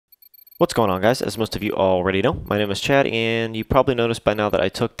What's going on, guys? As most of you already know, my name is Chad, and you probably noticed by now that I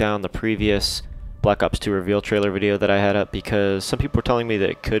took down the previous Black Ops 2 reveal trailer video that I had up because some people were telling me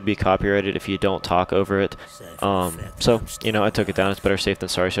that it could be copyrighted if you don't talk over it. So, I took it down. It's better safe than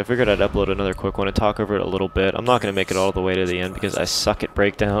sorry. So I figured I'd upload another quick one and talk over it a little bit. I'm not going to make it all the way to the end because I suck at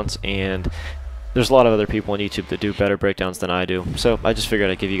breakdowns, and there's a lot of other people on YouTube that do better breakdowns than I do. So I just figured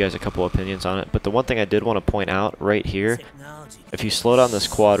I'd give you guys a couple opinions on it. But the one thing I did want to point out right here, if you slow down this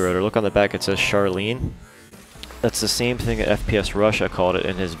quad rotor, look on the back, it says Charlene. That's the same thing that FPS Russia called it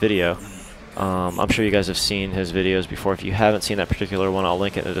in his video. I'm sure you guys have seen his videos before. If you haven't seen that particular one, I'll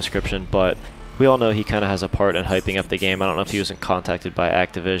link it in the description. But we all know he kind of has a part in hyping up the game. I don't know if he was contacted by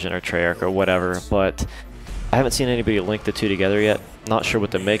Activision or Treyarch or whatever, but I haven't seen anybody link the two together yet. Not sure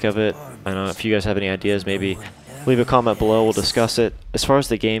what to make of it. I don't know if you guys have any ideas, maybe leave a comment below, we'll discuss it. As far as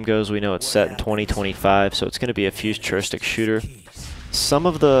the game goes, we know it's set in 2025, so it's going to be a futuristic shooter. Some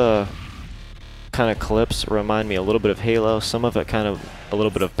of the kind of clips remind me a little bit of Halo, some of it kind of a little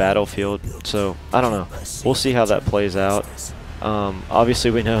bit of Battlefield, so I don't know. We'll see how that plays out.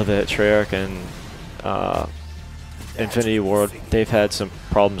 Obviously we know that Treyarch and Infinity Ward, they've had some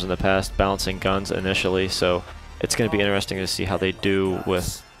problems in the past balancing guns initially, so it's going to be interesting to see how they do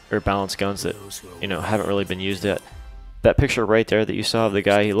with or balance guns that haven't really been used yet. That picture right there that you saw of the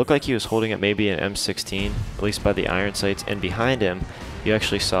guy, he looked like he was holding it maybe an M16, at least by the iron sights, and behind him you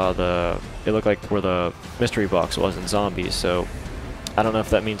actually saw it looked like where the mystery box was in Zombies. So I don't know if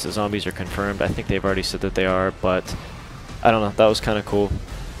that means the zombies are confirmed. I think they've already said that they are, but I don't know, that was kind of cool.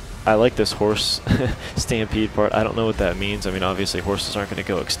 I like this horse stampede part. I don't know what that means. I mean, obviously horses aren't going to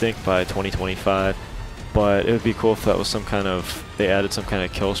go extinct by 2025, but it would be cool if that was some kind of, they added some kind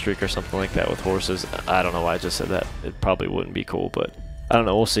of kill streak or something like that with horses. I don't know why I just said that. It probably wouldn't be cool, but I don't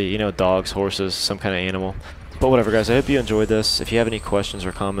know. We'll see. Dogs, horses, some kind of animal. But whatever, guys. I hope you enjoyed this. If you have any questions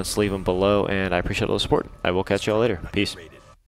or comments, leave them below, and I appreciate all the support. I will catch you all later. Peace.